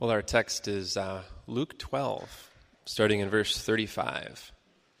Well, our text is Luke 12, starting in verse 35.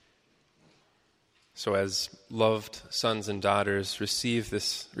 So as loved sons and daughters, receive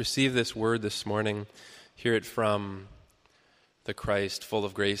this word this morning. Hear it from the Christ, full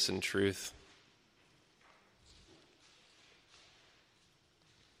of grace and truth.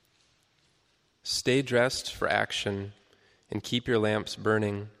 Stay dressed for action and keep your lamps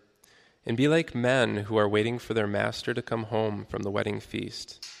burning, and be like men who are waiting for their master to come home from the wedding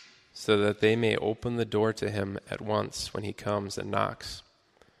feast, so that they may open the door to him at once when he comes and knocks.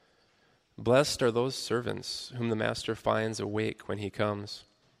 Blessed are those servants whom the master finds awake when he comes.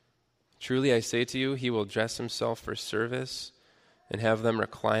 Truly I say to you, he will dress himself for service and have them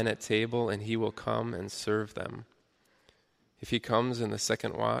recline at table, and he will come and serve them. If he comes in the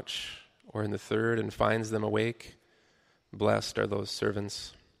second watch or in the third and finds them awake, blessed are those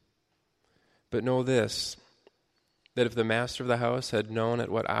servants. But know this, that if the master of the house had known at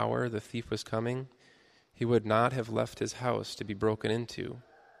what hour the thief was coming, he would not have left his house to be broken into.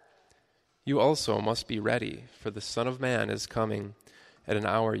 You also must be ready, for the Son of Man is coming at an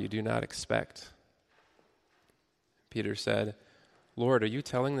hour you do not expect. Peter said, Lord, are you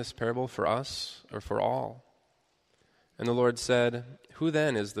telling this parable for us or for all? And the Lord said, Who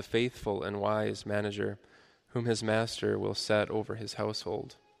then is the faithful and wise manager whom his master will set over his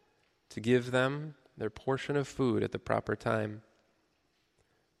household, to give them their portion of food at the proper time?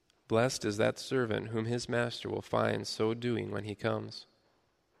 Blessed is that servant whom his master will find so doing when he comes.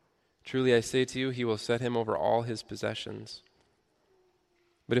 Truly I say to you, he will set him over all his possessions.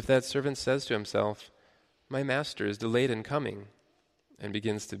 But if that servant says to himself, My master is delayed in coming, and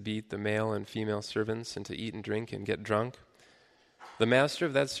begins to beat the male and female servants and to eat and drink and get drunk, the master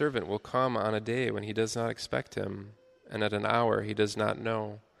of that servant will come on a day when he does not expect him, and at an hour he does not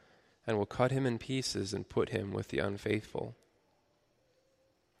know, and will cut him in pieces and put him with the unfaithful.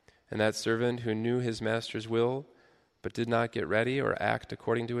 And that servant who knew his master's will, but did not get ready or act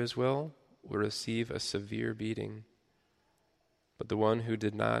according to his will receive a severe beating. But the one who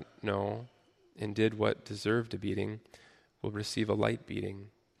did not know and did what deserved a beating will receive a light beating.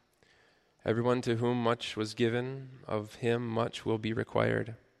 Everyone to whom much was given, of him much will be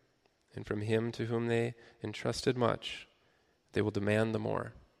required. And from him to whom they entrusted much, they will demand the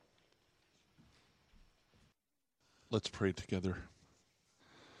more. Let's pray together.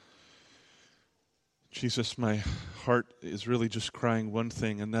 Jesus, my heart is really just crying one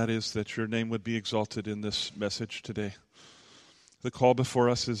thing, and that is that your name would be exalted in this message today. The call before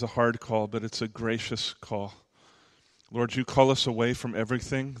us is a hard call, but it's a gracious call. Lord, you call us away from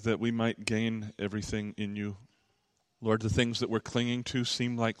everything that we might gain everything in you. Lord, the things that we're clinging to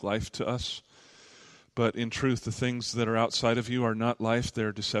seem like life to us, but in truth, the things that are outside of you are not life,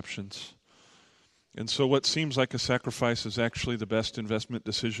 they're deceptions. And so what seems like a sacrifice is actually the best investment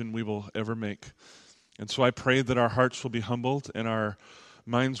decision we will ever make. And so I pray that our hearts will be humbled and our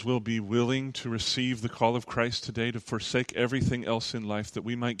minds will be willing to receive the call of Christ today, to forsake everything else in life that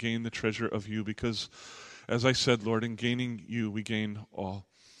we might gain the treasure of you, because as I said, Lord, in gaining you, we gain all.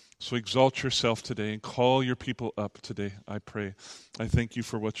 So exalt yourself today and call your people up today, I pray. I thank you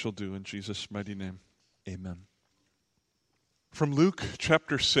for what you'll do in Jesus' mighty name. Amen. From Luke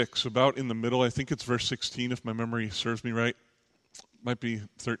chapter 6, about in the middle, I think it's verse 16 if my memory serves me right. Might be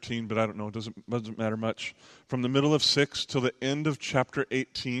 13, but I don't know. It doesn't matter much. From the middle of 6 till the end of chapter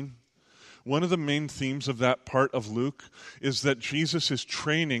 18, one of the main themes of that part of Luke is that Jesus is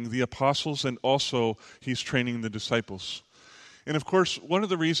training the apostles and also he's training the disciples. And of course, one of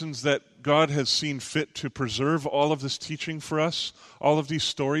the reasons that God has seen fit to preserve all of this teaching for us, all of these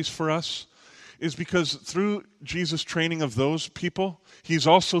stories for us, is because through Jesus' training of those people, he's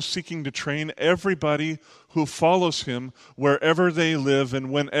also seeking to train everybody who follows him wherever they live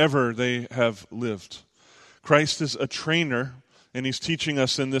and whenever they have lived. Christ is a trainer, and he's teaching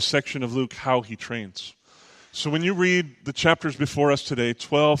us in this section of Luke how he trains. So when you read the chapters before us today,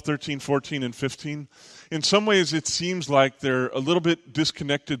 12, 13, 14, and 15, in some ways it seems like they're a little bit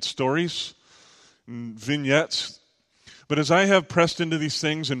disconnected stories, vignettes. But as I have pressed into these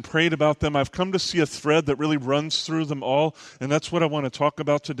things and prayed about them, I've come to see a thread that really runs through them all, and that's what I want to talk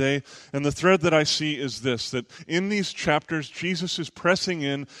about today. And the thread that I see is this, that in these chapters, Jesus is pressing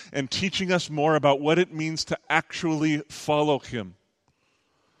in and teaching us more about what it means to actually follow him.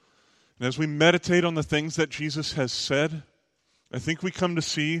 And as we meditate on the things that Jesus has said, I think we come to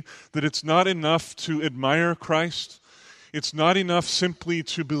see that it's not enough to admire Christ. It's not enough simply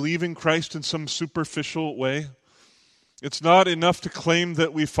to believe in Christ in some superficial way. It's not enough to claim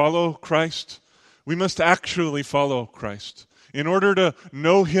that we follow Christ. We must actually follow Christ In order to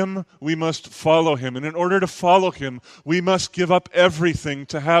know him, we must follow him. And in order to follow him, we must give up everything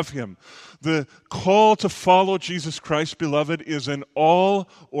to have him. The call to follow Jesus Christ, beloved, is an all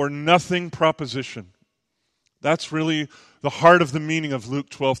or nothing proposition. That's really the heart of the meaning of Luke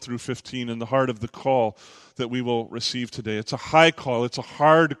 12 through 15 and the heart of the call that we will receive today. It's a high call. It's a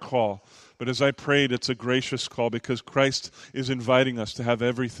hard call. But as I prayed, it's a gracious call because Christ is inviting us to have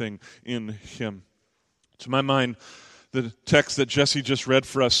everything in him. To my mind, the text that Jesse just read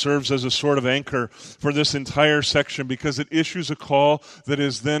for us serves as a sort of anchor for this entire section because it issues a call that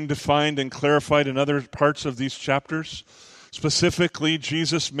is then defined and clarified in other parts of these chapters. Specifically,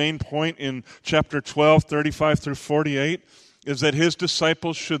 Jesus' main point in chapter 12, 35 through 48, is that his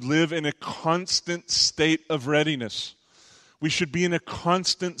disciples should live in a constant state of readiness. We should be in a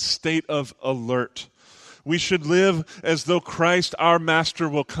constant state of alert. We should live as though Christ, our Master,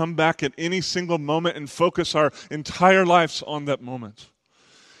 will come back at any single moment and focus our entire lives on that moment.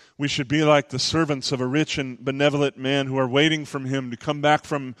 We should be like the servants of a rich and benevolent man who are waiting for him to come back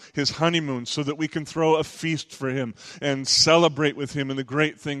from his honeymoon so that we can throw a feast for him and celebrate with him in the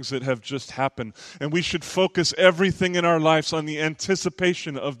great things that have just happened. And we should focus everything in our lives on the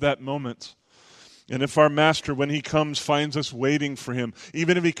anticipation of that moment. And if our Master, when he comes, finds us waiting for him,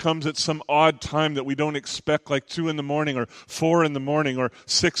 even if he comes at some odd time that we don't expect, like 2 in the morning or 4 in the morning or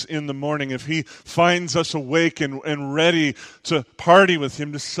 6 in the morning, if he finds us awake and ready to party with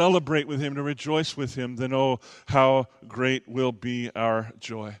him, to celebrate with him, to rejoice with him, then oh, how great will be our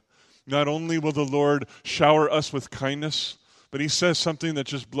joy. Not only will the Lord shower us with kindness, but he says something that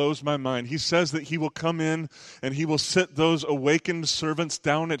just blows my mind. He says that he will come in and he will sit those awakened servants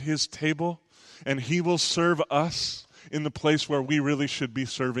down at his table, and he will serve us in the place where we really should be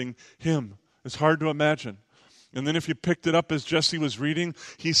serving him. It's hard to imagine. And then if you picked it up as Jesse was reading,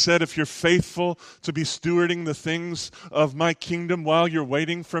 he said, if you're faithful to be stewarding the things of my kingdom while you're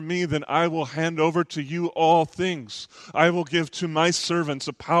waiting for me, then I will hand over to you all things. I will give to my servants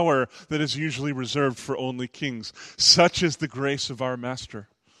a power that is usually reserved for only kings. Such is the grace of our Master.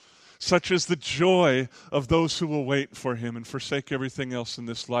 Such is the joy of those who will wait for him and forsake everything else in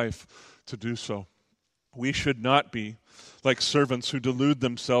this life to do so. We should not be like servants who delude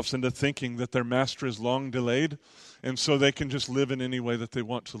themselves into thinking that their master is long delayed and so they can just live in any way that they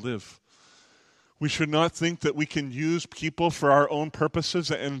want to live. We should not think that we can use people for our own purposes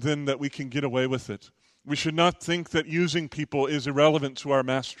and then that we can get away with it. We should not think that using people is irrelevant to our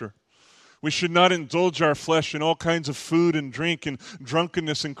Master. We should not indulge our flesh in all kinds of food and drink and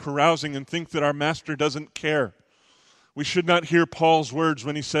drunkenness and carousing and think that our Master doesn't care. We should not hear Paul's words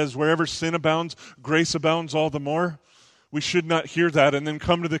when he says, wherever sin abounds, grace abounds all the more. We should not hear that and then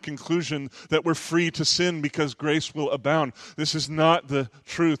come to the conclusion that we're free to sin because grace will abound. This is not the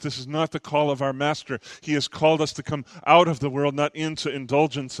truth. This is not the call of our Master. He has called us to come out of the world, not into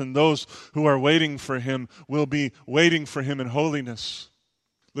indulgence, and those who are waiting for him will be waiting for him in holiness.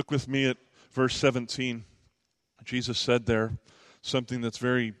 Look with me at verse 17. Jesus said there something that's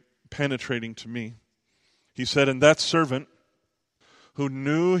very penetrating to me. He said, and that servant who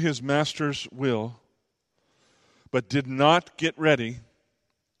knew his master's will, but did not get ready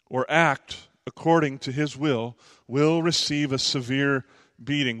or act according to his will receive a severe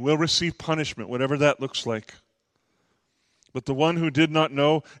beating, will receive punishment, whatever that looks like. But the one who did not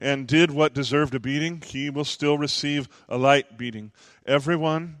know and did what deserved a beating, he will still receive a light beating.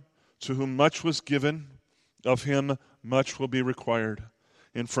 Everyone to whom much was given, of him much will be required.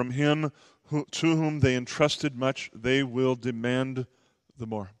 And from him to whom they entrusted much, they will demand the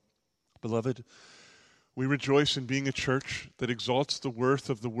more. Beloved, we rejoice in being a church that exalts the worth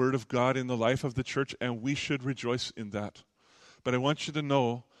of the Word of God in the life of the church, and we should rejoice in that. But I want you to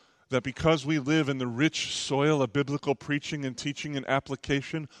know that because we live in the rich soil of biblical preaching and teaching and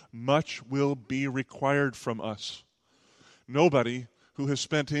application, much will be required from us. Nobody who has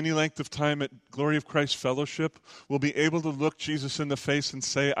spent any length of time at Glory of Christ Fellowship will be able to look Jesus in the face and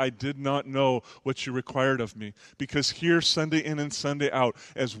say, I did not know what you required of me. Because here, Sunday in and Sunday out,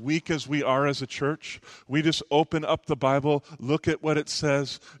 as weak as we are as a church, we just open up the Bible, look at what it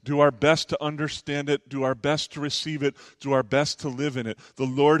says, do our best to understand it, do our best to receive it, do our best to live in it. The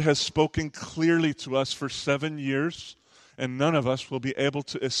Lord has spoken clearly to us for 7 years, and none of us will be able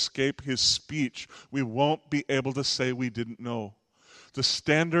to escape his speech. We won't be able to say we didn't know. The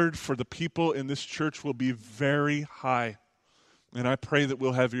standard for the people in this church will be very high. And I pray that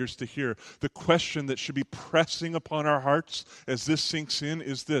we'll have ears to hear. The question that should be pressing upon our hearts as this sinks in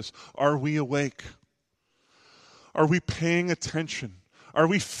is this: are we awake? Are we paying attention? Are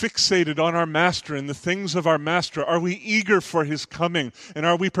we fixated on our Master and the things of our Master? Are we eager for His coming? And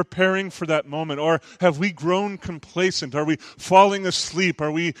are we preparing for that moment? Or have we grown complacent? Are we falling asleep?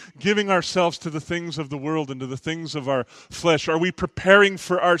 Are we giving ourselves to the things of the world and to the things of our flesh? Are we preparing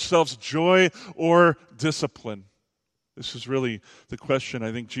for ourselves joy or discipline? This is really the question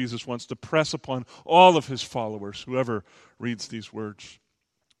I think Jesus wants to press upon all of His followers, whoever reads these words.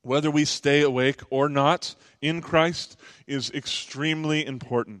 Whether we stay awake or not in Christ is extremely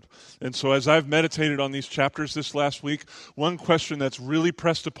important. And so as I've meditated on these chapters this last week, one question that's really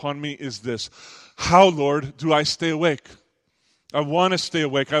pressed upon me is this: how, Lord, do I stay awake? I want to stay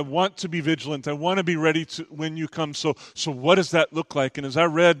awake. I want to be vigilant. I want to be ready when you come. So what does that look like? And as I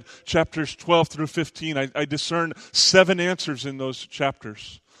read chapters 12 through 15, I discerned 7 answers in those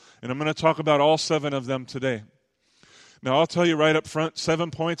chapters. And I'm going to talk about all 7 of them today. Now, I'll tell you right up front,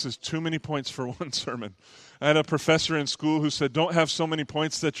 7 points is too many points for one sermon. I had a professor in school who said, don't have so many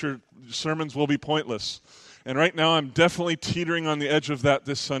points that your sermons will be pointless. And right now, I'm definitely teetering on the edge of that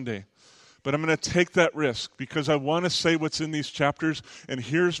this Sunday. But I'm going to take that risk because I want to say what's in these chapters, and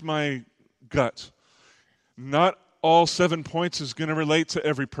here's my gut. Not all 7 points is going to relate to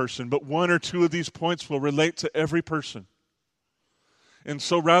every person, but 1 or 2 of these points will relate to every person. And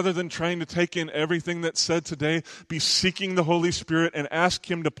so rather than trying to take in everything that's said today, be seeking the Holy Spirit and ask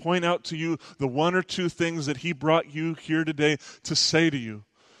Him to point out to you the 1 or 2 things that He brought you here today to say to you.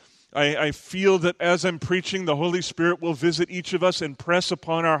 I feel that as I'm preaching, the Holy Spirit will visit each of us and press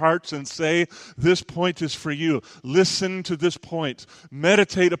upon our hearts and say, this point is for you. Listen to this point.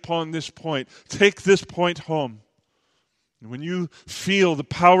 Meditate upon this point. Take this point home. When you feel the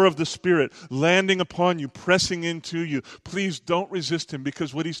power of the Spirit landing upon you, pressing into you, please don't resist Him,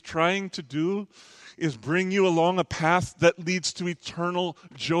 because what He's trying to do is bring you along a path that leads to eternal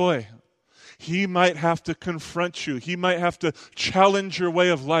joy. He might have to confront you. He might have to challenge your way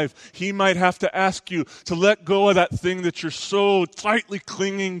of life. He might have to ask you to let go of that thing that you're so tightly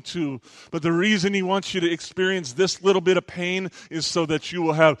clinging to. But the reason He wants you to experience this little bit of pain is so that you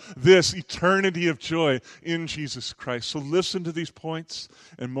will have this eternity of joy in Jesus Christ. So listen to these points,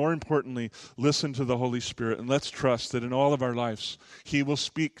 and more importantly, listen to the Holy Spirit. And let's trust that in all of our lives, He will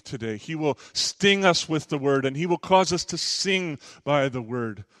speak today. He will sting us with the Word, and He will cause us to sing by the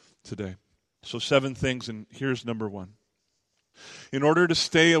Word today. So 7 things, and here's number 1. In order to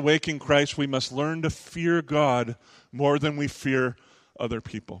stay awake in Christ, we must learn to fear God more than we fear other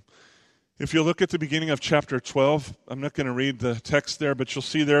people. If you look at the beginning of chapter 12, I'm not going to read the text there, but you'll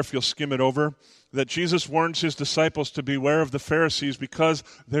see there, if you'll skim it over, that Jesus warns His disciples to beware of the Pharisees because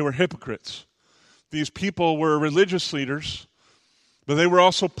they were hypocrites. These people were religious leaders, but they were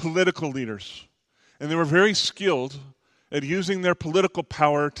also political leaders. And they were very skilled at using their political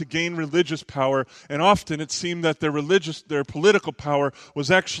power to gain religious power, and often it seemed that their political power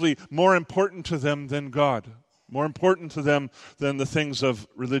was actually more important to them than God, more important to them than the things of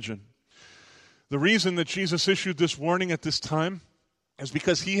religion. The reason that Jesus issued this warning at this time is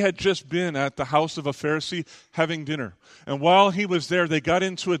because He had just been at the house of a Pharisee having dinner. And while He was there, they got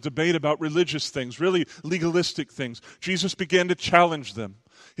into a debate about religious things, really legalistic things. Jesus began to challenge them.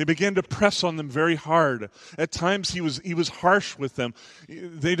 He began to press on them very hard. At times he was harsh with them.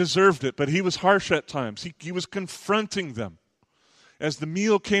 They deserved it, but He was harsh at times. He was confronting them. As the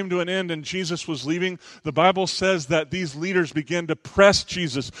meal came to an end and Jesus was leaving, the Bible says that these leaders began to press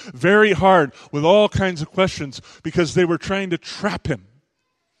Jesus very hard with all kinds of questions because they were trying to trap Him.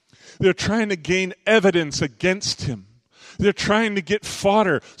 They're trying to gain evidence against Him. They're trying to get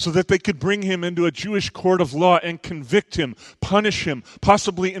fodder so that they could bring Him into a Jewish court of law and convict Him, punish Him,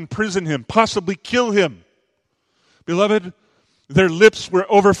 possibly imprison Him, possibly kill Him. Beloved, their lips were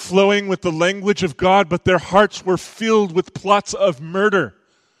overflowing with the language of God, but their hearts were filled with plots of murder,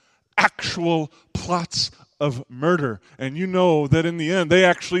 actual plots of murder. And you know that in the end, they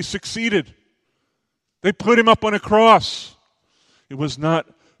actually succeeded. They put Him up on a cross. It was not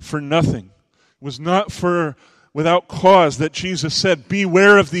for nothing. It was not without cause that Jesus said,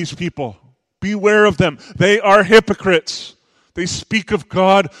 beware of these people. Beware of them. They are hypocrites. They speak of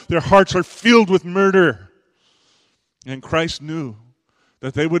God. Their hearts are filled with murder. And Christ knew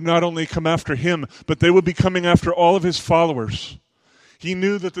that they would not only come after Him, but they would be coming after all of His followers. He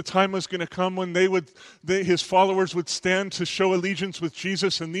knew that the time was going to come when His followers would stand to show allegiance with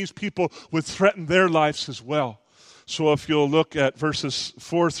Jesus, and these people would threaten their lives as well. So if you'll look at verses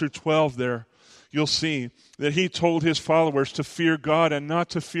 4 through 12 there, you'll see that He told His followers to fear God and not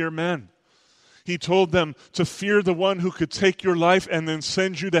to fear men. He told them to fear the one who could take your life and then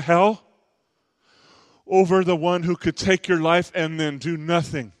send you to hell over the one who could take your life and then do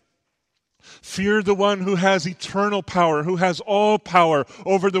nothing. Fear the one who has eternal power, who has all power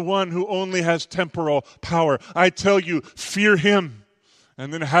over the one who only has temporal power. I tell you, fear him.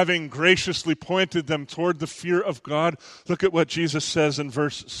 And then having graciously pointed them toward the fear of God, look at what Jesus says in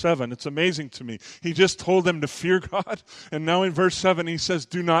verse 7. It's amazing to me. He just told them to fear God, and now in verse 7 he says,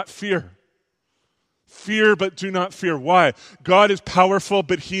 do not fear. Fear, but do not fear. Why? God is powerful,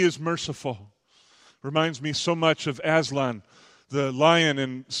 but he is merciful. Reminds me so much of Aslan, the lion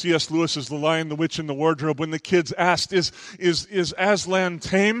in C.S. Lewis's The Lion, the Witch, and the Wardrobe, when the kids asked, is Aslan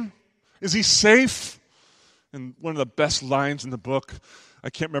tame? Is he safe? And one of the best lines in the book, I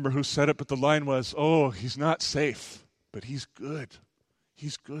can't remember who said it, but the line was, oh, he's not safe, but he's good.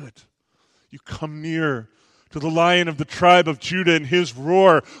 He's good. You come near to the Lion of the tribe of Judah, and his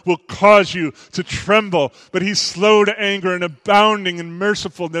roar will cause you to tremble. But he's slow to anger and abounding in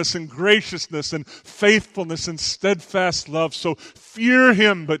mercifulness and graciousness and faithfulness and steadfast love. So fear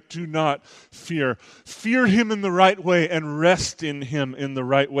him, but do not fear. Fear him in the right way and rest in him in the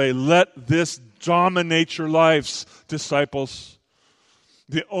right way. Let this dominate your lives, disciples.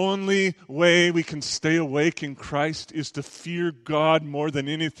 The only way we can stay awake in Christ is to fear God more than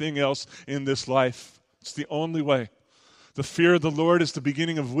anything else in this life. It's the only way. The fear of the Lord is the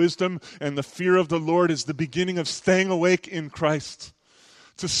beginning of wisdom, and the fear of the Lord is the beginning of staying awake in Christ.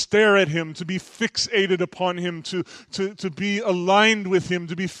 To stare at him, to be fixated upon him, to be aligned with him,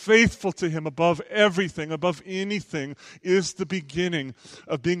 to be faithful to him above everything, above anything, is the beginning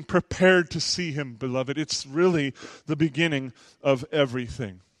of being prepared to see him, beloved. It's really the beginning of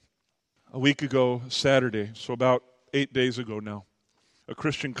everything. A week ago, Saturday, so about 8 days ago now, a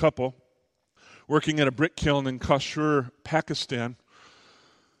Christian couple working at a brick kiln in Kashur, Pakistan,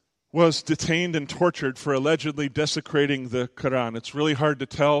 was detained and tortured for allegedly desecrating the Quran. It's really hard to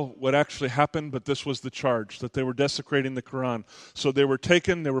tell what actually happened, but this was the charge, that they were desecrating the Quran. So they were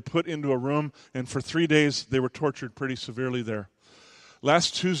taken, they were put into a room, and for 3 days they were tortured pretty severely there.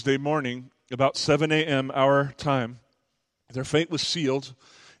 Last Tuesday morning, about 7 a.m. our time, their fate was sealed,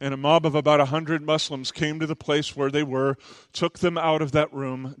 and a mob of about 100 Muslims came to the place where they were, took them out of that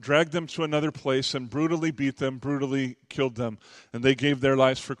room, dragged them to another place, and brutally beat them, brutally killed them. And they gave their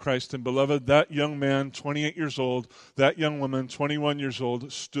lives for Christ. And beloved, that young man, 28 years old, that young woman, 21 years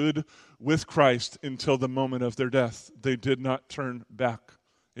old, stood with Christ until the moment of their death. They did not turn back.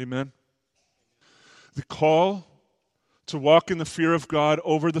 Amen? The call to walk in the fear of God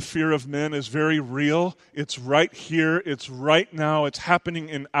over the fear of men is very real. It's right here. It's right now. It's happening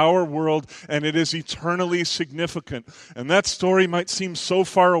in our world, and it is eternally significant. And that story might seem so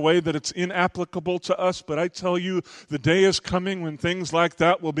far away that it's inapplicable to us, but I tell you, the day is coming when things like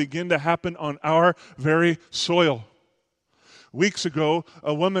that will begin to happen on our very soil. Weeks ago,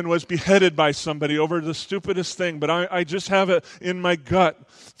 a woman was beheaded by somebody over the stupidest thing, but I just have it in my gut. In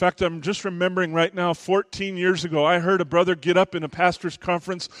fact, I'm just remembering right now, 14 years ago, I heard a brother get up in a pastor's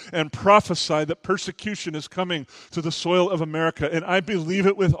conference and prophesy that persecution is coming to the soil of America, and I believe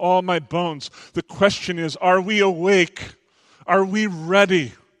it with all my bones. The question is, are we awake? Are we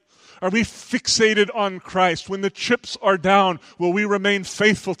ready? Are we fixated on Christ? When the chips are down, will we remain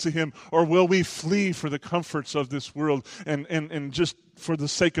faithful to him, or will we flee for the comforts of this world and just for the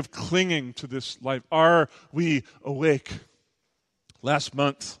sake of clinging to this life? Are we awake? Last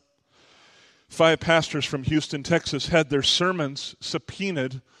month, 5 pastors from Houston, Texas, had their sermons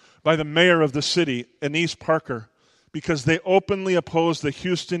subpoenaed by the mayor of the city, Anise Parker, because they openly opposed the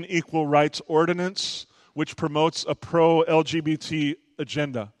Houston Equal Rights Ordinance, which promotes a pro-LGBT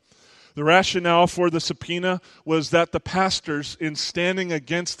agenda. The rationale for the subpoena was that the pastors, in standing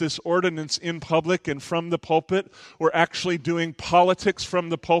against this ordinance in public and from the pulpit, were actually doing politics from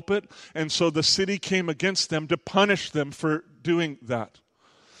the pulpit, and so the city came against them to punish them for doing that.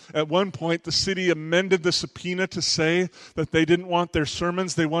 At one point, the city amended the subpoena to say that they didn't want their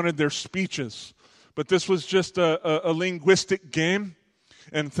sermons, they wanted their speeches. But this was just a linguistic game.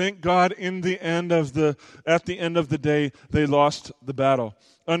 And thank God, at the end of the day, they lost the battle.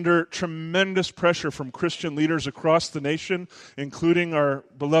 Under tremendous pressure from Christian leaders across the nation, including our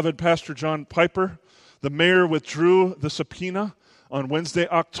beloved Pastor John Piper, the mayor withdrew the subpoena on Wednesday,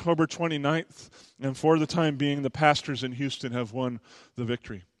 October 29th, and for the time being, the pastors in Houston have won the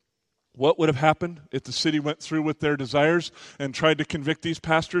victory. What would have happened if the city went through with their desires and tried to convict these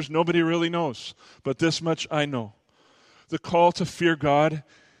pastors? Nobody really knows, but this much I know. The call to fear God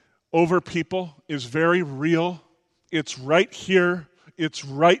over people is very real. It's right here, it's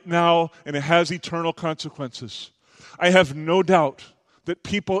right now, and it has eternal consequences. I have no doubt that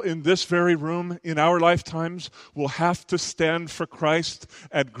people in this very room in our lifetimes will have to stand for Christ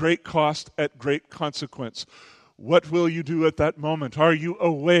at great cost, at great consequence. What will you do at that moment? Are you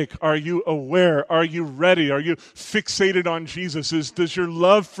awake? Are you aware? Are you ready? Are you fixated on Jesus? Does your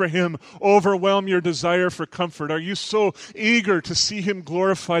love for him overwhelm your desire for comfort? Are you so eager to see him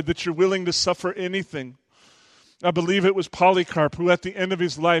glorified that you're willing to suffer anything? I believe it was Polycarp who at the end of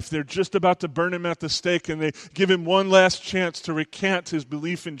his life, they're just about to burn him at the stake and they give him one last chance to recant his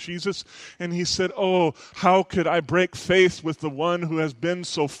belief in Jesus. And he said, "Oh, how could I break faith with the one who has been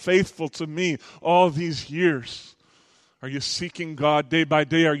so faithful to me all these years?" Are you seeking God day by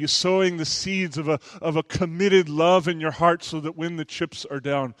day? Are you sowing the seeds of a committed love in your heart so that when the chips are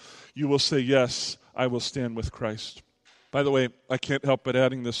down, you will say, "Yes, I will stand with Christ"? By the way, I can't help but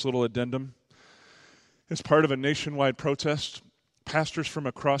adding this little addendum. As part of a nationwide protest, pastors from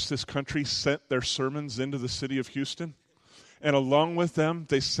across this country sent their sermons into the city of Houston. And along with them,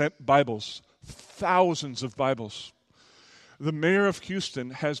 they sent Bibles, thousands of Bibles. The mayor of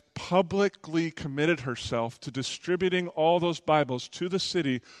Houston has publicly committed herself to distributing all those Bibles to the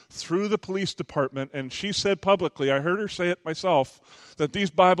city through the police department. And she said publicly, I heard her say it myself, that these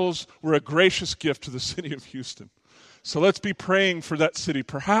Bibles were a gracious gift to the city of Houston. So let's be praying for that city.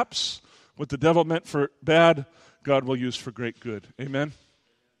 Perhaps what the devil meant for bad, God will use for great good. Amen?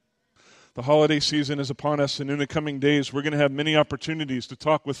 The holiday season is upon us, and in the coming days, we're going to have many opportunities to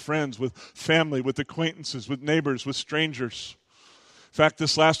talk with friends, with family, with acquaintances, with neighbors, with strangers. In fact,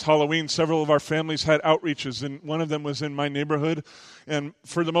 this last Halloween, several of our families had outreaches, and one of them was in my neighborhood. And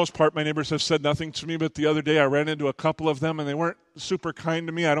for the most part, my neighbors have said nothing to me, but the other day I ran into a couple of them, and they weren't super kind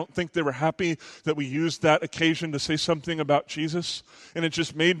to me. I don't think they were happy that we used that occasion to say something about Jesus. And it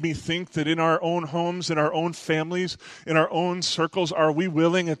just made me think that in our own homes, in our own families, in our own circles, are we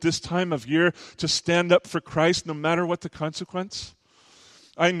willing at this time of year to stand up for Christ no matter what the consequence?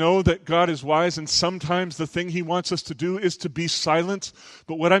 I know that God is wise, and sometimes the thing he wants us to do is to be silent.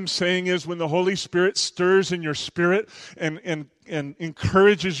 But what I'm saying is when the Holy Spirit stirs in your spirit and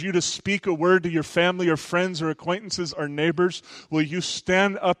encourages you to speak a word to your family or friends or acquaintances or neighbors, will you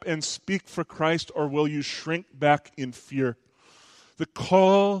stand up and speak for Christ, or will you shrink back in fear? The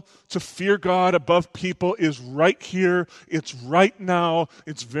call to fear God above people is right here. It's right now.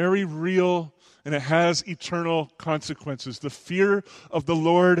 It's very real. And it has eternal consequences. The fear of the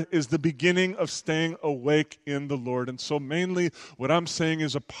Lord is the beginning of staying awake in the Lord. And so mainly what I'm saying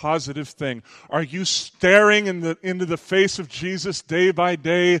is a positive thing. Are you staring into the face of Jesus day by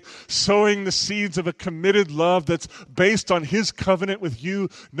day, sowing the seeds of a committed love that's based on his covenant with you,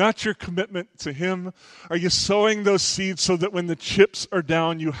 not your commitment to him? Are you sowing those seeds so that when the chips are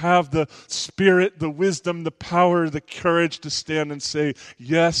down, you have the spirit, the wisdom, the power, the courage to stand and say,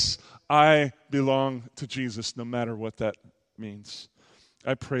 yes, I belong to Jesus, no matter what that means.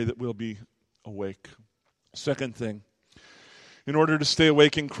 I pray that we'll be awake. Second thing, in order to stay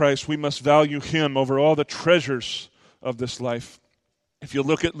awake in Christ, we must value him over all the treasures of this life. If you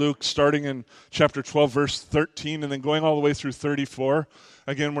look at Luke, starting in chapter 12, verse 13, and then going all the way through 34,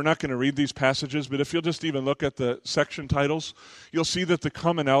 again, we're not going to read these passages, but if you'll just even look at the section titles, you'll see that the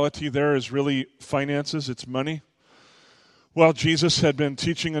commonality there is really finances, it's money. While Jesus had been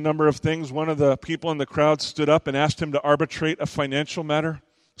teaching a number of things, one of the people in the crowd stood up and asked him to arbitrate a financial matter.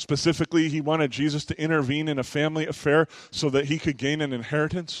 Specifically, he wanted Jesus to intervene in a family affair so that he could gain an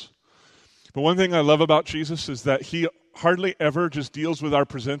inheritance. But one thing I love about Jesus is that he hardly ever just deals with our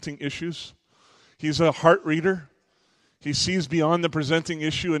presenting issues. He's a heart reader. He sees beyond the presenting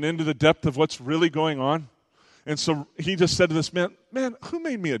issue and into the depth of what's really going on. And so he just said to this man, who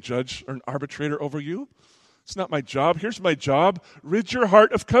made me a judge or an arbitrator over you? It's not my job. Here's my job. Rid your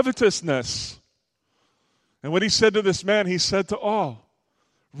heart of covetousness. And what he said to this man, he said to all,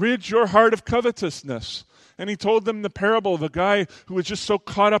 rid your heart of covetousness. And he told them the parable of a guy who was just so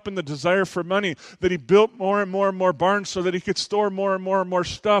caught up in the desire for money that he built more and more and more barns so that he could store more and more and more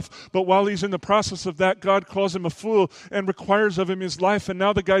stuff. But while he's in the process of that, God calls him a fool and requires of him his life. And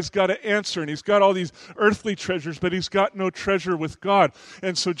now the guy's got to answer. And he's got all these earthly treasures, but he's got no treasure with God.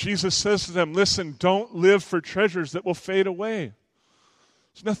 And so Jesus says to them, listen, don't live for treasures that will fade away.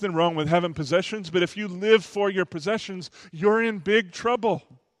 There's nothing wrong with having possessions, but if you live for your possessions, you're in big trouble.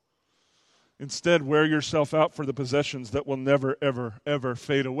 Instead, wear yourself out for the possessions that will never, ever, ever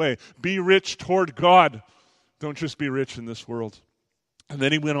fade away. Be rich toward God. Don't just be rich in this world. And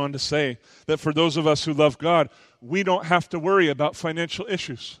then he went on to say that for those of us who love God, we don't have to worry about financial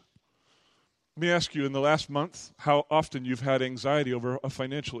issues. Let me ask you, in the last month, how often you've had anxiety over a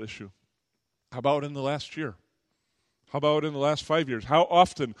financial issue? How about in the last year? How about in the last 5 years? How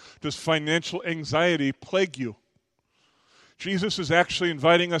often does financial anxiety plague you? Jesus is actually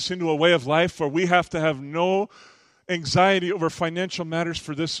inviting us into a way of life where we have to have no anxiety over financial matters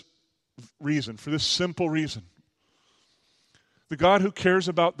for this reason, for this simple reason. The God who cares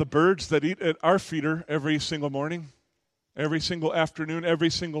about the birds that eat at our feeder every single morning, every single afternoon, every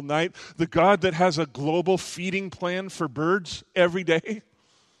single night. The God that has a global feeding plan for birds every day.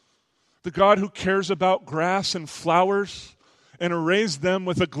 The God who cares about grass and flowers and arrays them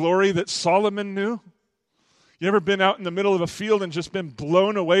with a glory that Solomon knew. You ever been out in the middle of a field and just been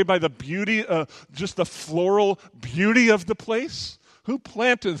blown away by the beauty, just the floral beauty of the place? Who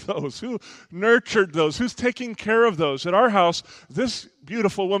planted those? Who nurtured those? Who's taking care of those? At our house, this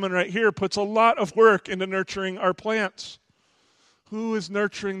beautiful woman right here puts a lot of work into nurturing our plants. Who is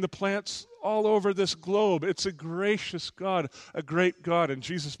nurturing the plants all over this globe? It's a gracious God, a great God. And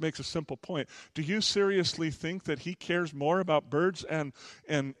Jesus makes a simple point. Do you seriously think that he cares more about birds and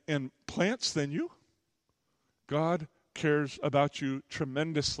plants than you? God cares about you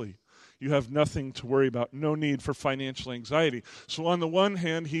tremendously. You have nothing to worry about, no need for financial anxiety. So on the one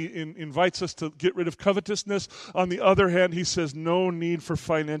hand, he invites us to get rid of covetousness. On the other hand, he says no need for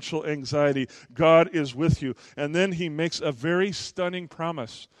financial anxiety. God is with you. And then he makes a very stunning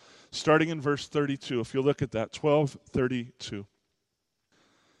promise, starting in verse 32. If you look at that, 12:32.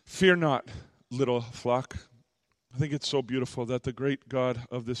 Fear not, little flock. I think it's so beautiful that the great God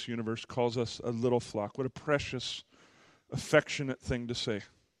of this universe calls us a little flock. What a precious, affectionate thing to say.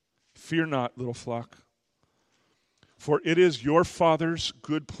 Fear not, little flock, for it is your Father's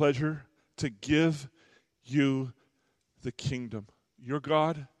good pleasure to give you the kingdom. Your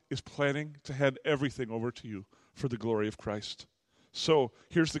God is planning to hand everything over to you for the glory of Christ. So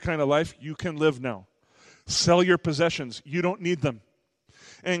here's the kind of life you can live now. Sell your possessions. You don't need them.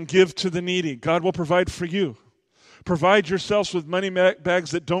 And give to the needy. God will provide for you. Provide yourselves with money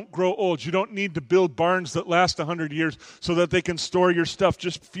bags that don't grow old. You don't need to build barns that last 100 years so that they can store your stuff.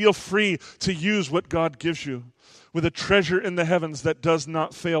 Just feel free to use what God gives you. With a treasure in the heavens that does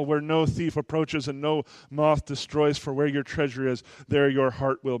not fail, where no thief approaches and no moth destroys. For where your treasure is, there your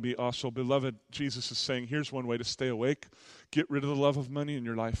heart will be also. Beloved, Jesus is saying, here's one way to stay awake. Get rid of the love of money in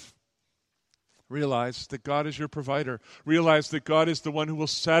your life. Realize that God is your provider. Realize that God is the one who will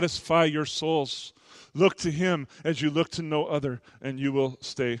satisfy your souls. Look to him as you look to no other, and you will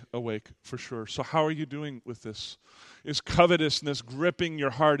stay awake for sure. So how are you doing with this? Is covetousness gripping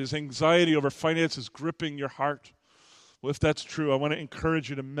your heart? Is anxiety over finances gripping your heart? Well, if that's true, I want to encourage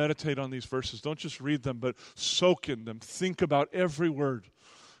you to meditate on these verses. Don't just read them, but soak in them. Think about every word.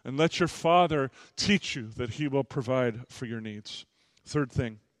 And let your Father teach you that he will provide for your needs. Third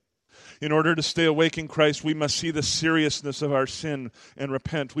thing. In order to stay awake in Christ, we must see the seriousness of our sin and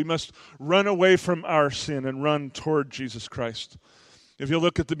repent. We must run away from our sin and run toward Jesus Christ. If you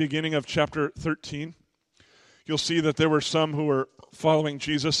look at the beginning of chapter 13, you'll see that there were some who were following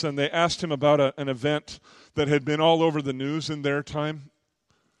Jesus, and they asked him about an event that had been all over the news in their time.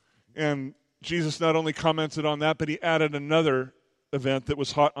 And Jesus not only commented on that, but he added another event that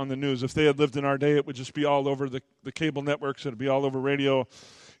was hot on the news. If they had lived in our day, it would just be all over the cable networks. It would be all over radio.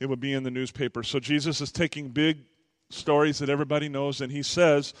 It would be in the newspaper. So Jesus is taking big stories that everybody knows, and he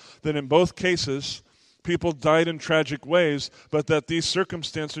says that in both cases, people died in tragic ways, but that these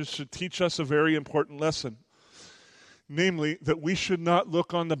circumstances should teach us a very important lesson. Namely, that we should not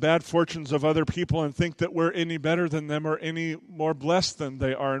look on the bad fortunes of other people and think that we're any better than them or any more blessed than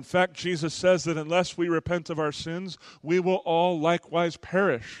they are. In fact, Jesus says that unless we repent of our sins, we will all likewise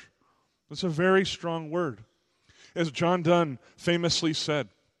perish. That's a very strong word. As John Donne famously said,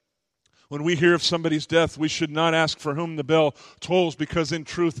 when we hear of somebody's death, we should not ask for whom the bell tolls, because in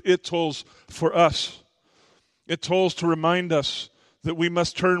truth it tolls for us. It tolls to remind us that we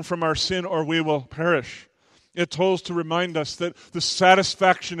must turn from our sin or we will perish. It tolls to remind us that the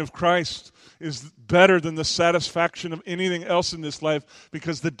satisfaction of Christ is better than the satisfaction of anything else in this life,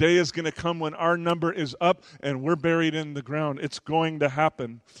 because the day is going to come when our number is up and we're buried in the ground. It's going to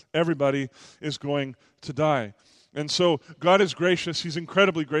happen. Everybody is going to die. And so God is gracious. He's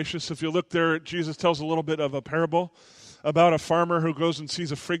incredibly gracious. If you look there, Jesus tells a little bit of a parable about a farmer who goes and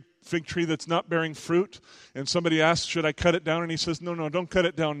sees a fig tree that's not bearing fruit. And somebody asks, should I cut it down? And he says, no, don't cut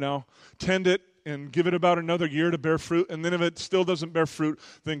it down now. Tend it and give it about another year to bear fruit. And then if it still doesn't bear fruit,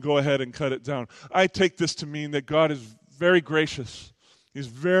 then go ahead and cut it down. I take this to mean that God is very gracious. He's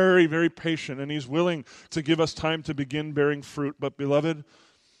very, very patient, and he's willing to give us time to begin bearing fruit. But beloved,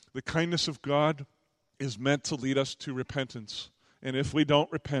 the kindness of God is meant to lead us to repentance. And if we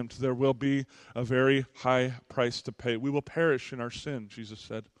don't repent, there will be a very high price to pay. We will perish in our sin, Jesus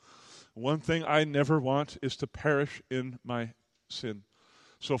said. One thing I never want is to perish in my sin.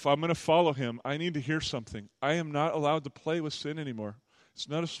 So if I'm going to follow him, I need to hear something. I am not allowed to play with sin anymore. It's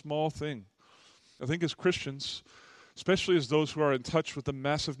not a small thing. I think as Christians, especially as those who are in touch with the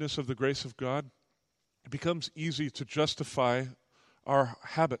massiveness of the grace of God, it becomes easy to justify our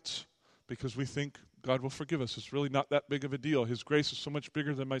habits because we think God will forgive us. It's really not that big of a deal. His grace is so much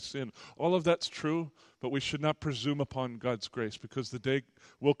bigger than my sin. All of that's true, but we should not presume upon God's grace because the day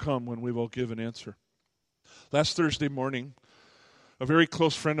will come when we will give an answer. Last Thursday morning, a very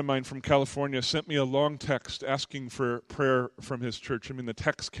close friend of mine from California sent me a long text asking for prayer from his church. I mean, the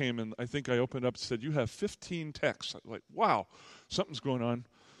text came, and I think I opened up and said, "You have 15 texts." I was like, wow, something's going on.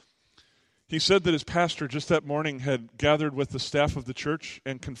 He said that his pastor just that morning had gathered with the staff of the church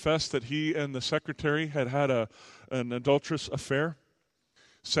and confessed that he and the secretary had had an adulterous affair.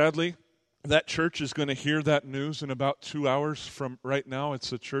 Sadly, that church is going to hear that news in about 2 hours from right now.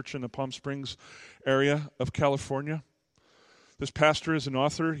 It's a church in the Palm Springs area of California. This pastor is an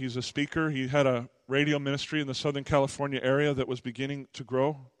author. He's a speaker. He had a radio ministry in the Southern California area that was beginning to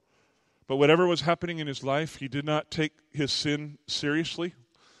grow. But whatever was happening in his life, he did not take his sin seriously.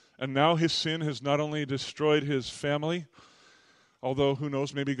 And now his sin has not only destroyed his family, although who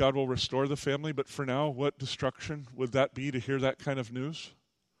knows, maybe God will restore the family, but for now, what destruction would that be to hear that kind of news?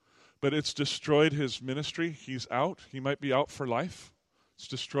 But it's destroyed his ministry. He's out. He might be out for life. It's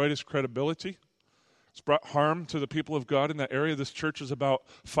destroyed his credibility. It's brought harm to the people of God in that area. This church is about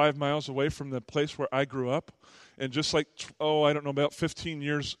 5 miles away from the place where I grew up. And just like, about 15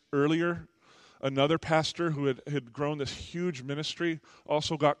 years earlier, another pastor who had grown this huge ministry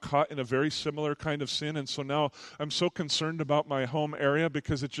also got caught in a very similar kind of sin. And so now I'm so concerned about my home area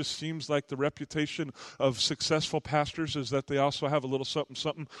because it just seems like the reputation of successful pastors is that they also have a little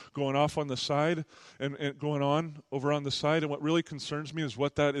something going off on the side and going on over on the side. And what really concerns me is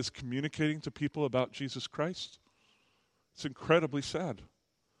what that is communicating to people about Jesus Christ. It's incredibly sad.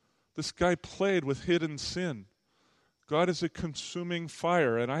 This guy played with hidden sin. God is a consuming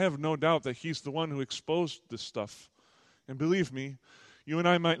fire, and I have no doubt that he's the one who exposed this stuff. And believe me, you and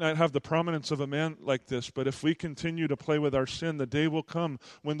I might not have the prominence of a man like this, but if we continue to play with our sin, the day will come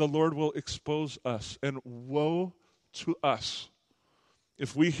when the Lord will expose us. And woe to us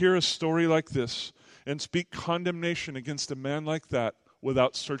if we hear a story like this and speak condemnation against a man like that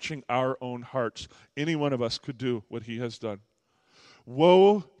without searching our own hearts. Any one of us could do what he has done.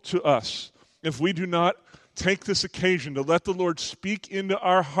 Woe to us if we do not take this occasion to let the Lord speak into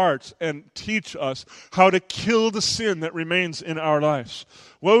our hearts and teach us how to kill the sin that remains in our lives.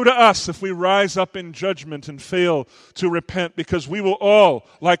 Woe to us if we rise up in judgment and fail to repent, because we will all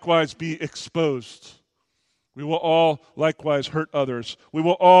likewise be exposed. We will all likewise hurt others. We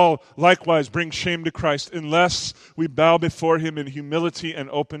will all likewise bring shame to Christ unless we bow before him in humility and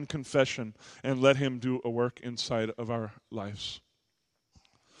open confession and let him do a work inside of our lives.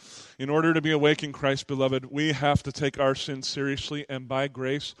 In order to be awake in Christ, beloved, we have to take our sin seriously and by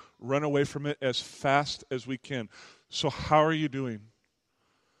grace run away from it as fast as we can. So how are you doing?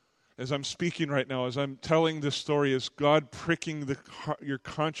 As I'm speaking right now, as I'm telling this story, is God pricking your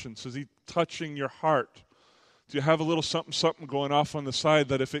conscience? Is he touching your heart? Do you have a little something going off on the side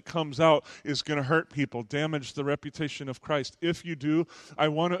that if it comes out is going to hurt people, damage the reputation of Christ? If you do, I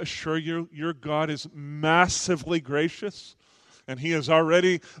want to assure you, your God is massively gracious. And he has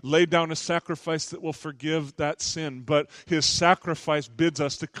already laid down a sacrifice that will forgive that sin. But his sacrifice bids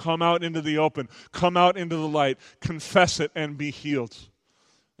us to come out into the open, come out into the light, confess it, and be healed.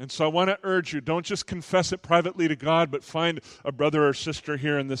 And so I want to urge you, don't just confess it privately to God, but find a brother or sister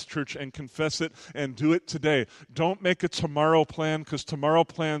here in this church and confess it and do it today. Don't make a tomorrow plan, because tomorrow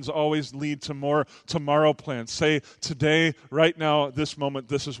plans always lead to more tomorrow plans. Say, today, right now, this moment,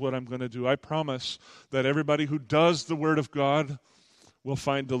 this is what I'm going to do. I promise that everybody who does the Word of God will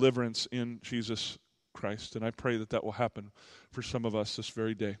find deliverance in Jesus Christ. And I pray that that will happen for some of us this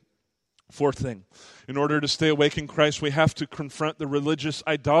very day. Fourth thing, in order to stay awake in Christ, we have to confront the religious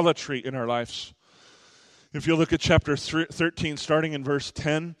idolatry in our lives. If you look at chapter 13, starting in verse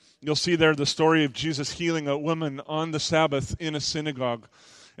 10, you'll see there the story of Jesus healing a woman on the Sabbath in a synagogue.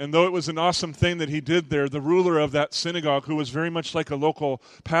 And though it was an awesome thing that he did there, the ruler of that synagogue, who was very much like a local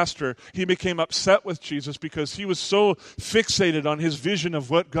pastor, he became upset with Jesus because he was so fixated on his vision of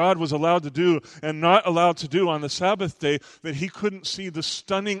what God was allowed to do and not allowed to do on the Sabbath day that he couldn't see the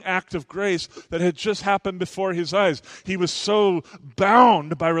stunning act of grace that had just happened before his eyes. He was so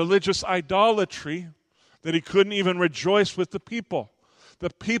bound by religious idolatry that he couldn't even rejoice with the people. The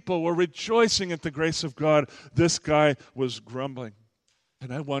people were rejoicing at the grace of God. This guy was grumbling.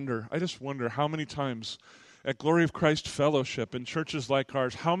 And I just wonder how many times at Glory of Christ Fellowship and churches like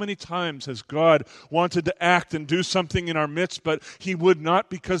ours, how many times has God wanted to act and do something in our midst, but he would not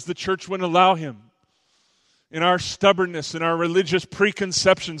because the church wouldn't allow him? In our stubbornness, in our religious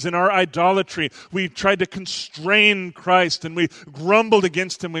preconceptions, in our idolatry, we tried to constrain Christ and we grumbled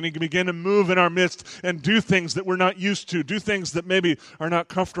against him when he began to move in our midst and do things that we're not used to, do things that maybe are not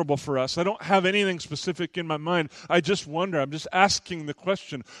comfortable for us. I don't have anything specific in my mind. I just wonder, I'm just asking the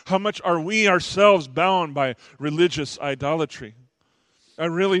question, how much are we ourselves bound by religious idolatry? I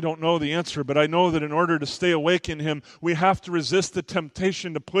really don't know the answer, but I know that in order to stay awake in him, we have to resist the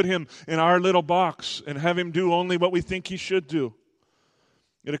temptation to put him in our little box and have him do only what we think he should do.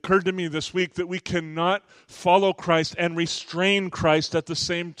 It occurred to me this week that we cannot follow Christ and restrain Christ at the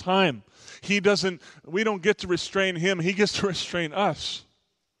same time. We don't get to restrain him, he gets to restrain us.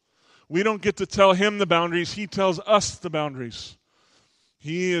 We don't get to tell him the boundaries, he tells us the boundaries.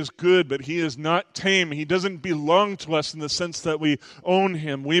 He is good, but he is not tame. He doesn't belong to us in the sense that we own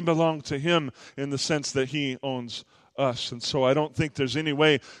him. We belong to him in the sense that he owns us. And so I don't think there's any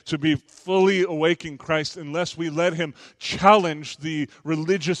way to be fully awake in Christ unless we let him challenge the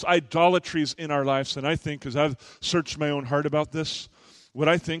religious idolatries in our lives. And I think, as I've searched my own heart about this, what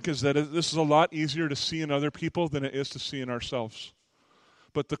I think is that this is a lot easier to see in other people than it is to see in ourselves.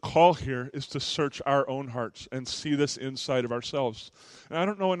 But the call here is to search our own hearts and see this inside of ourselves. And I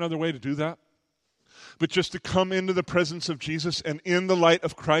don't know another way to do that, but just to come into the presence of Jesus and in the light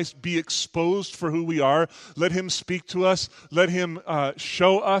of Christ be exposed for who we are. Let him speak to us. Let him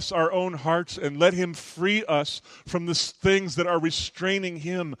show us our own hearts, and let him free us from the things that are restraining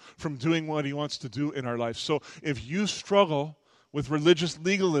him from doing what he wants to do in our life. So if you struggle with religious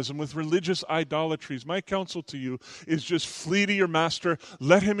legalism, with religious idolatries, my counsel to you is just flee to your master.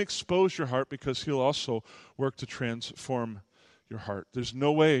 Let him expose your heart, because he'll also work to transform your heart. There's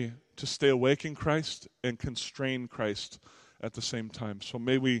no way to stay awake in Christ and constrain Christ at the same time. So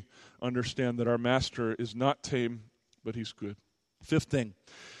may we understand that our master is not tame, but he's good. Fifth thing,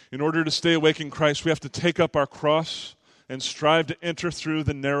 in order to stay awake in Christ, we have to take up our cross and strive to enter through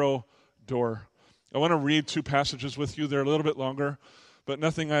the narrow door. I want to read two passages with you. They're a little bit longer, but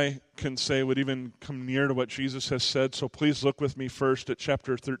nothing I can say would even come near to what Jesus has said. So please look with me first at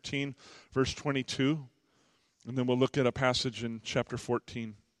chapter 13, verse 22, and then we'll look at a passage in chapter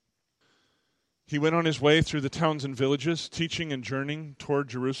 14. He went on his way through the towns and villages, teaching and journeying toward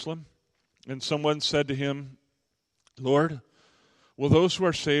Jerusalem. And someone said to him, "Lord, will those who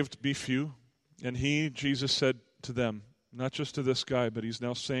are saved be few?" And he, Jesus, said to them, not just to this guy, but he's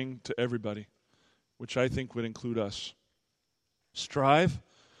now saying to everybody, which I think would include us, strive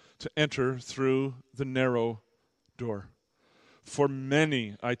to enter through the narrow door. For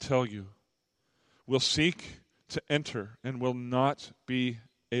many, I tell you, will seek to enter and will not be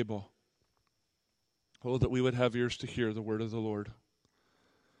able. Oh, that we would have ears to hear the word of the Lord.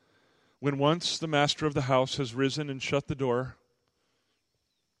 When once the master of the house has risen and shut the door,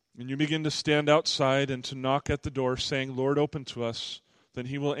 and you begin to stand outside and to knock at the door, saying, "Lord, open to us," then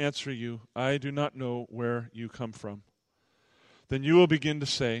he will answer you, "I do not know where you come from." Then you will begin to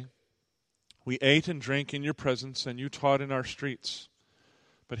say, "We ate and drank in your presence, and you taught in our streets."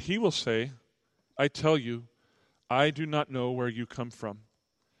 But he will say, "I tell you, I do not know where you come from.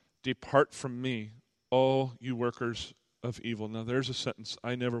 Depart from me, all you workers of evil." Now there's a sentence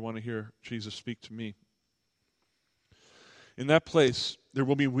I never want to hear Jesus speak to me. In that place, there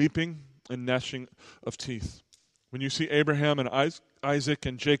will be weeping and gnashing of teeth. When you see Abraham and Isaac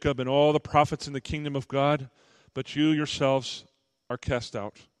and Jacob and all the prophets in the kingdom of God, but you yourselves are cast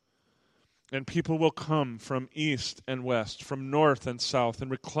out. And people will come from east and west, from north and south,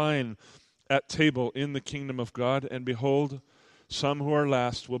 and recline at table in the kingdom of God. And behold, some who are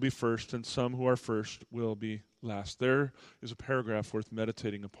last will be first, and some who are first will be last. There is a paragraph worth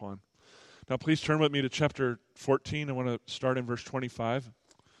meditating upon. Now please turn with me to chapter 14. I want to start in verse 25.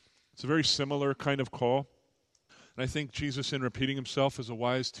 It's a very similar kind of call. And I think Jesus, in repeating himself as a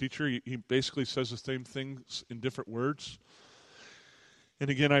wise teacher, he basically says the same things in different words. And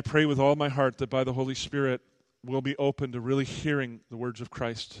again, I pray with all my heart that by the Holy Spirit we'll be open to really hearing the words of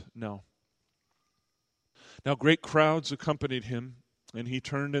Christ now. Now great crowds accompanied him, and he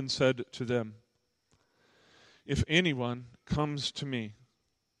turned and said to them, "If anyone comes to me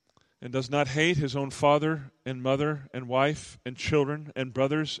and does not hate his own father and mother and wife and children and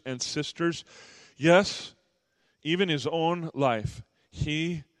brothers and sisters, yes, even his own life,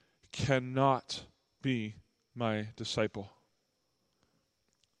 he cannot be my disciple."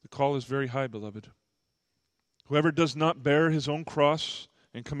 The call is very high, beloved. Whoever does not bear his own cross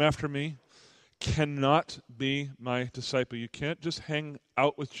and come after me cannot be my disciple. You can't just hang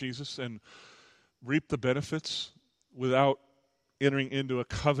out with Jesus and reap the benefits without entering into a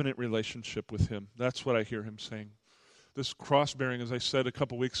covenant relationship with him. That's what I hear him saying. This cross-bearing, as I said a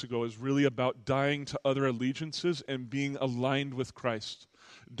couple weeks ago, is really about dying to other allegiances and being aligned with Christ.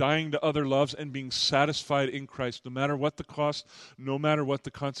 Dying to other loves and being satisfied in Christ, no matter what the cost, no matter what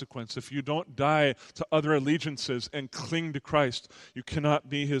the consequence. If you don't die to other allegiances and cling to Christ, you cannot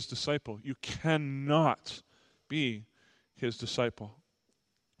be his disciple. You cannot be his disciple.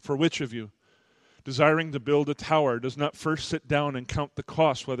 For which of you, desiring to build a tower, does not first sit down and count the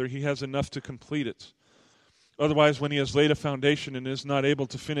cost, whether he has enough to complete it? Otherwise, when he has laid a foundation and is not able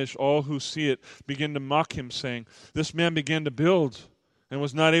to finish, all who see it begin to mock him, saying, "This man began to build and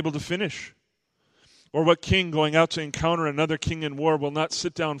was not able to finish." Or what king going out to encounter another king in war will not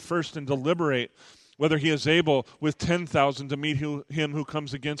sit down first and deliberate whether he is able with 10,000 to meet him who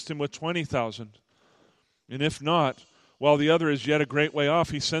comes against him with 20,000? And if not, while the other is yet a great way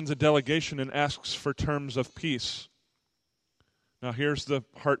off, he sends a delegation and asks for terms of peace. Now here's the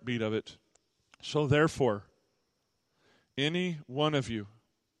heartbeat of it. So therefore, any one of you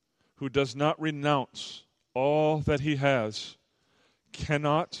who does not renounce all that he has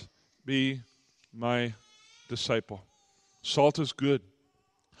cannot be my disciple. Salt is good,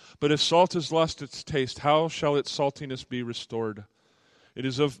 but if salt has lost its taste, how shall its saltiness be restored? It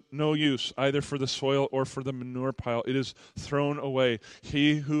is of no use either for the soil or for the manure pile. It is thrown away.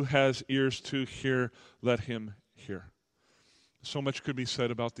 He who has ears to hear, let him hear. So much could be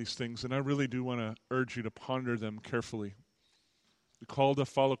said about these things, and I really do want to urge you to ponder them carefully. The call to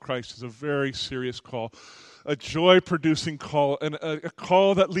follow Christ is a very serious call, a joy-producing call, and a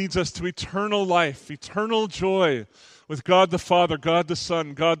call that leads us to eternal life, eternal joy with God the Father, God the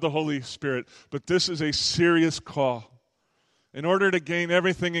Son, God the Holy Spirit. But this is a serious call. In order to gain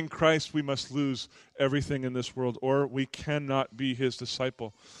everything in Christ, we must lose everything in this world, or we cannot be his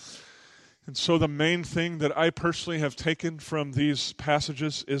disciple. And so the main thing that I personally have taken from these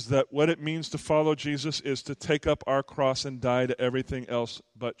passages is that what it means to follow Jesus is to take up our cross and die to everything else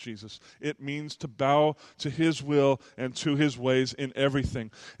but Jesus. It means to bow to his will and to his ways in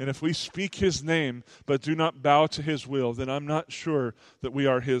everything. And if we speak his name but do not bow to his will, then I'm not sure that we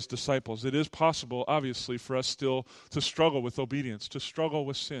are his disciples. It is possible, obviously, for us still to struggle with obedience, to struggle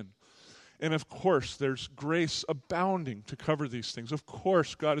with sin. And of course, there's grace abounding to cover these things. Of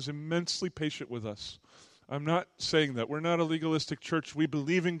course, God is immensely patient with us. I'm not saying that. We're not a legalistic church. We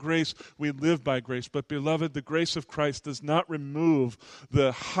believe in grace. We live by grace. But beloved, the grace of Christ does not remove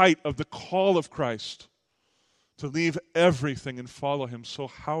the height of the call of Christ to leave everything and follow him. So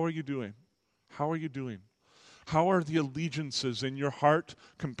how are you doing? How are you doing? How are the allegiances in your heart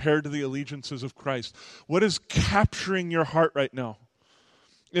compared to the allegiances of Christ? What is capturing your heart right now?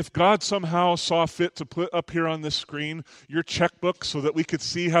 If God somehow saw fit to put up here on this screen your checkbook so that we could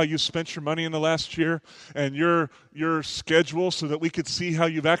see how you spent your money in the last year, and your schedule so that we could see how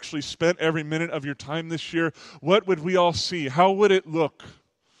you've actually spent every minute of your time this year, what would we all see? How would it look?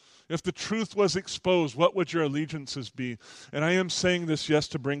 If the truth was exposed, what would your allegiances be? And I am saying this, yes,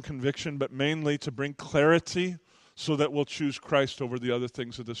 to bring conviction, but mainly to bring clarity so that we'll choose Christ over the other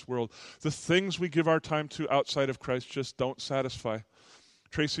things of this world. The things we give our time to outside of Christ just don't satisfy.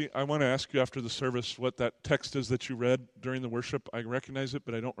 Tracy, I want to ask you after the service what that text is that you read during the worship. I recognize it,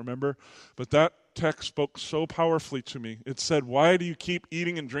 but I don't remember. But that text spoke so powerfully to me. It said, why do you keep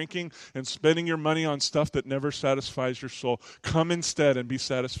eating and drinking and spending your money on stuff that never satisfies your soul? Come instead and be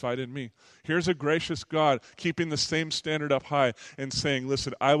satisfied in me. Here's a gracious God keeping the same standard up high and saying,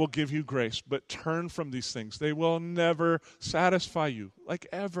 listen, I will give you grace, but turn from these things. They will never satisfy you, like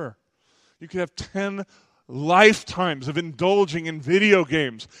ever. You could have 10 lifetimes of indulging in video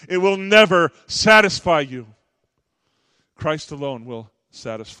games. It will never satisfy you. Christ alone will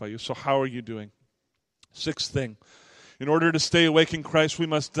satisfy you. So how are you doing? Sixth thing, in order to stay awake in Christ, we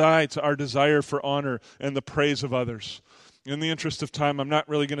must die to our desire for honor and the praise of others. In the interest of time, I'm not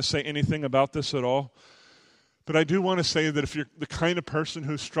really going to say anything about this at all. But I do want to say that if you're the kind of person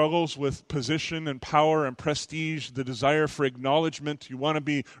who struggles with position and power and prestige, the desire for acknowledgement, you want to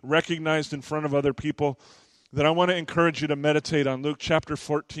be recognized in front of other people, then I want to encourage you to meditate on Luke chapter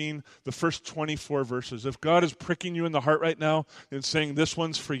 14, the first 24 verses. If God is pricking you in the heart right now and saying this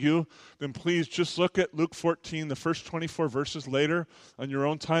one's for you, then please just look at Luke 14, the first 24 verses later on your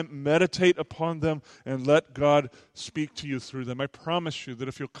own time. Meditate upon them and let God speak to you through them. I promise you that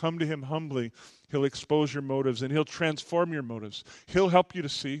if you'll come to him humbly, he'll expose your motives and he'll transform your motives. He'll help you to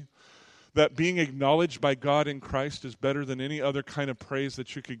see that being acknowledged by God in Christ is better than any other kind of praise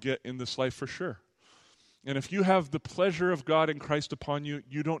that you could get in this life for sure. And if you have the pleasure of God in Christ upon you,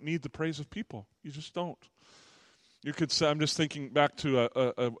 you don't need the praise of people. You just don't. You could say, I'm just thinking back to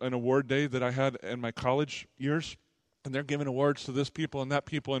an award day that I had in my college years, and they're giving awards to this people and that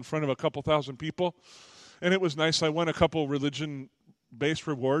people in front of a couple thousand people. And it was nice. I won a couple religion-based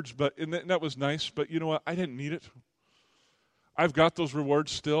rewards, and that was nice. But you know what? I didn't need it. I've got those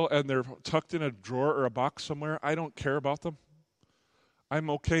rewards still, and they're tucked in a drawer or a box somewhere. I don't care about them. I'm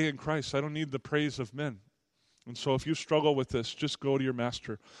okay in Christ. I don't need the praise of men. And so if you struggle with this, just go to your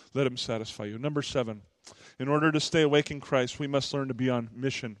master. Let him satisfy you. Number 7, in order to stay awake in Christ, we must learn to be on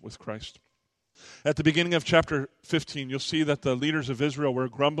mission with Christ. At the beginning of chapter 15, you'll see that the leaders of Israel were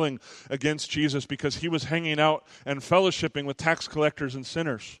grumbling against Jesus because he was hanging out and fellowshipping with tax collectors and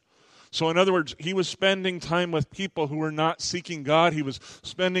sinners. So in other words, he was spending time with people who were not seeking God. He was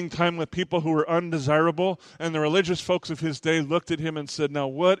spending time with people who were undesirable. And the religious folks of his day looked at him and said, now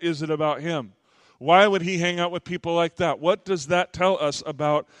what is it about him? Why would he hang out with people like that? What does that tell us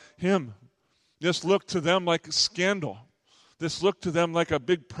about him? This looked to them like a scandal. This looked to them like a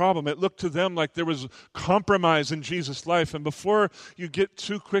big problem. It looked to them like there was compromise in Jesus' life. And before you get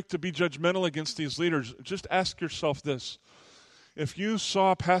too quick to be judgmental against these leaders, just ask yourself this. If you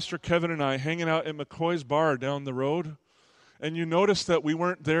saw Pastor Kevin and I hanging out at McCoy's bar down the road, and you noticed that we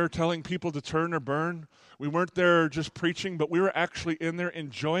weren't there telling people to turn or burn, we weren't there just preaching, but we were actually in there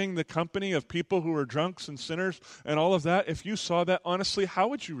enjoying the company of people who were drunks and sinners and all of that, if you saw that, honestly, how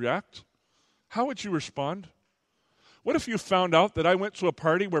would you react? How would you respond? What if you found out that I went to a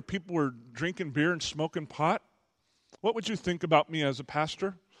party where people were drinking beer and smoking pot? What would you think about me as a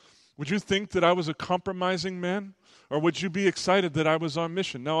pastor? Would you think that I was a compromising man? Or would you be excited that I was on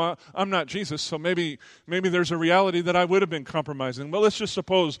mission? Now, I'm not Jesus, so maybe there's a reality that I would have been compromising. But let's just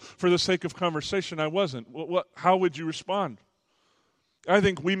suppose, for the sake of conversation, I wasn't. How would you respond? I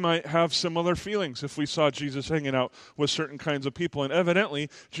think we might have similar feelings if we saw Jesus hanging out with certain kinds of people. And evidently,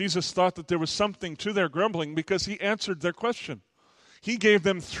 Jesus thought that there was something to their grumbling because he answered their question. He gave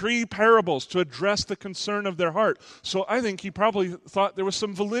them 3 parables to address the concern of their heart. So I think he probably thought there was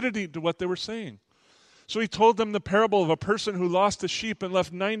some validity to what they were saying. So he told them the parable of a person who lost a sheep and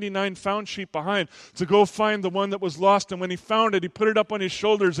left 99 found sheep behind to go find the one that was lost. And when he found it, he put it up on his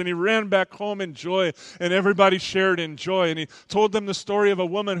shoulders and he ran back home in joy. And everybody shared in joy. And he told them the story of a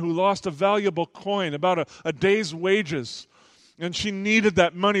woman who lost a valuable coin, about a day's wages. And she needed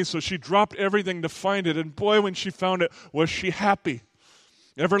that money, so she dropped everything to find it. And boy, when she found it, was she happy.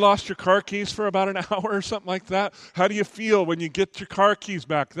 Ever lost your car keys for about an hour or something like that? How do you feel when you get your car keys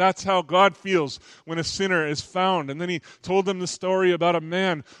back? That's how God feels when a sinner is found. And then he told them the story about a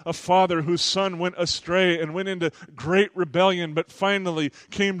man, a father whose son went astray and went into great rebellion, but finally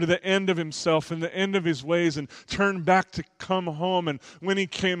came to the end of himself and the end of his ways and turned back to come home. And when he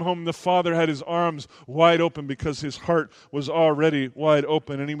came home, the father had his arms wide open because his heart was already wide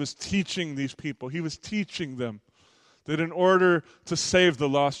open. And he was teaching these people. He was teaching them that in order to save the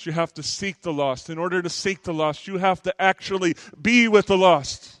lost, you have to seek the lost. In order to seek the lost, you have to actually be with the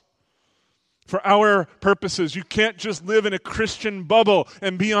lost. For our purposes, you can't just live in a Christian bubble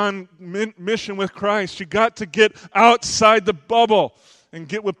and be on mission with Christ. You got to get outside the bubble and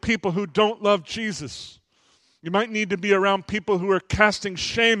get with people who don't love Jesus. You might need to be around people who are casting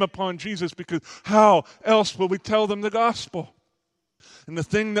shame upon Jesus, because how else will we tell them the gospel? And the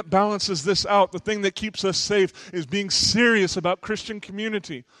thing that balances this out, the thing that keeps us safe, is being serious about Christian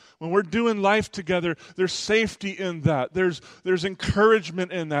community. When we're doing life together, there's safety in that. There's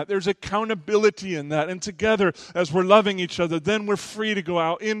encouragement in that. There's accountability in that. And together, as we're loving each other, then we're free to go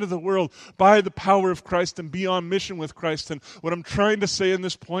out into the world by the power of Christ and be on mission with Christ. And what I'm trying to say in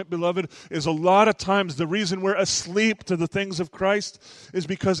this point, beloved, is a lot of times the reason we're asleep to the things of Christ is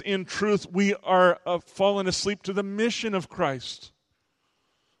because in truth we are fallen asleep to the mission of Christ.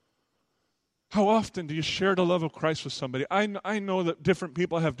 How often do you share the love of Christ with somebody? I know that different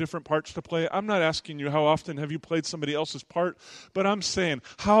people have different parts to play. I'm not asking you how often have you played somebody else's part, but I'm saying,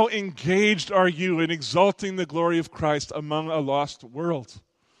 how engaged are you in exalting the glory of Christ among a lost world?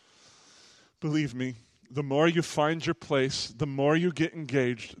 Believe me, the more you find your place, the more you get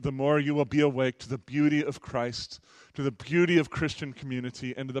engaged, the more you will be awake to the beauty of Christ, to the beauty of Christian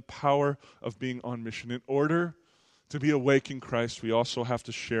community, and to the power of being on mission. In order to be awake in Christ, we also have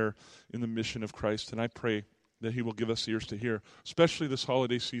to share in the mission of Christ. And I pray that he will give us ears to hear, especially this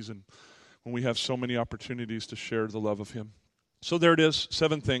holiday season when we have so many opportunities to share the love of him. So there it is,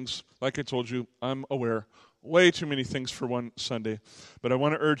 7 things. Like I told you, I'm aware, way too many things for one Sunday. But I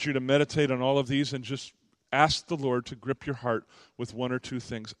want to urge you to meditate on all of these and just ask the Lord to grip your heart with 1 or 2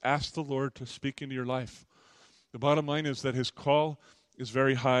 things. Ask the Lord to speak into your life. The bottom line is that his call is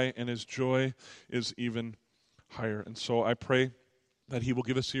very high and his joy is even higher. And so I pray that he will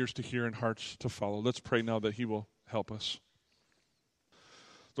give us ears to hear and hearts to follow. Let's pray now that he will help us.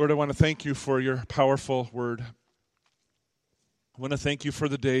 Lord, I want to thank you for your powerful word. I want to thank you for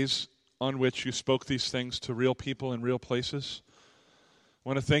the days on which you spoke these things to real people in real places. I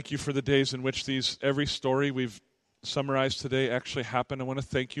want to thank you for the days in which every story we've summarized today actually happened. I want to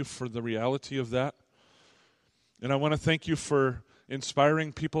thank you for the reality of that. And I want to thank you for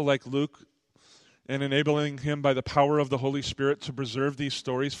inspiring people like Luke and enabling him by the power of the Holy Spirit to preserve these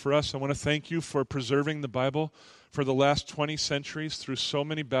stories for us. I want to thank you for preserving the Bible for the last 20 centuries through so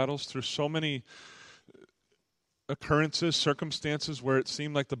many battles, through so many occurrences, circumstances where it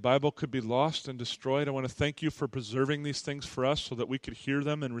seemed like the Bible could be lost and destroyed. I want to thank you for preserving these things for us so that we could hear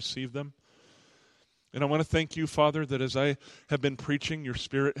them and receive them. And I want to thank you, Father, that as I have been preaching, your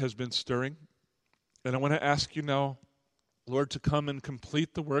Spirit has been stirring. And I want to ask you now, Lord, to come and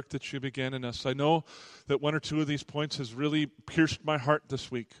complete the work that you began in us. I know that one or two of these points has really pierced my heart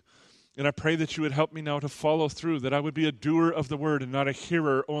this week. And I pray that you would help me now to follow through, that I would be a doer of the word and not a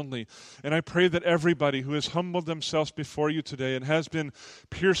hearer only. And I pray that everybody who has humbled themselves before you today and has been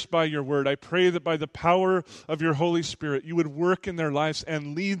pierced by your word, I pray that by the power of your Holy Spirit, you would work in their lives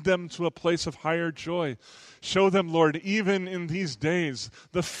and lead them to a place of higher joy. Show them, Lord, even in these days,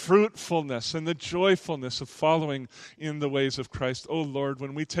 the fruitfulness and the joyfulness of following in the ways of Christ. Oh, Lord,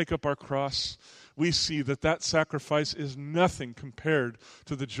 when we take up our cross, we see that sacrifice is nothing compared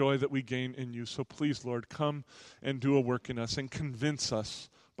to the joy that we gain in you. So please, Lord, come and do a work in us and convince us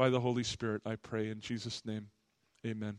by the Holy Spirit, I pray in Jesus' name. Amen.